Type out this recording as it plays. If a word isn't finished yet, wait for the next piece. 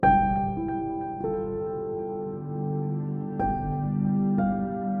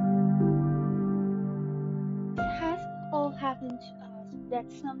happen to us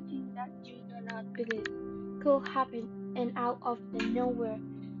that something that you do not believe could happen and out of the nowhere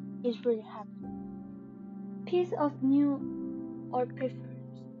is really happening. Piece of new or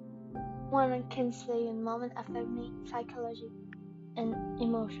preference. One can say a moment affect me psychology and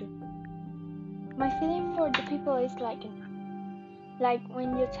emotion. My feeling for the people is like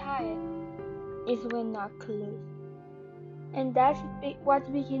when you're tired is when not close. And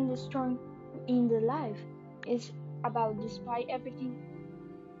what begins the strong in the life is about despite everything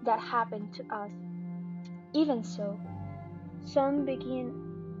that happened to us. Even so, some begin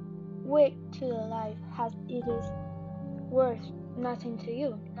weak to the life as it is worth nothing to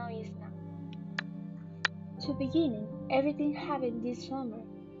you. No, it's not. To beginning, everything happened this summer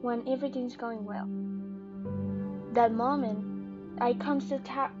when everything's going well. That moment, I come to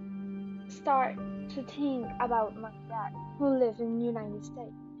start to think about my dad, who lives in the United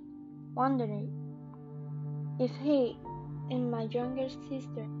States, wondering if he and my younger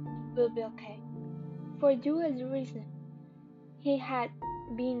sister will be okay. For dual reason, he had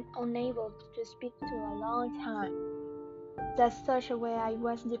been unable to speak to a long time. That's such a way I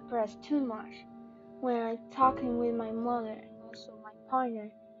was depressed too much. When I talking with my mother and also my partner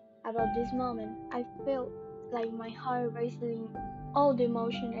about this moment, I felt like my heart racing all the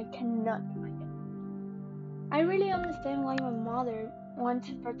emotion I cannot imagine. I really understand why my mother wants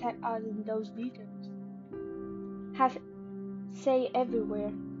to protect us in those details. Has say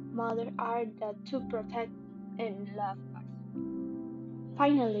everywhere, mother are the to protect and love us.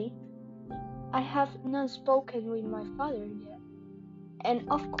 Finally, I have not spoken with my father yet. And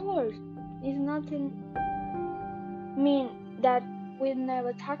of course, it's nothing mean that we'll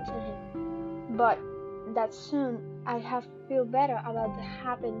never talk to him. But that soon I have feel better about the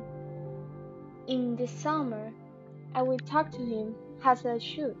happen in the summer, I will talk to him as I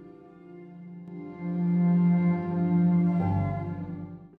should.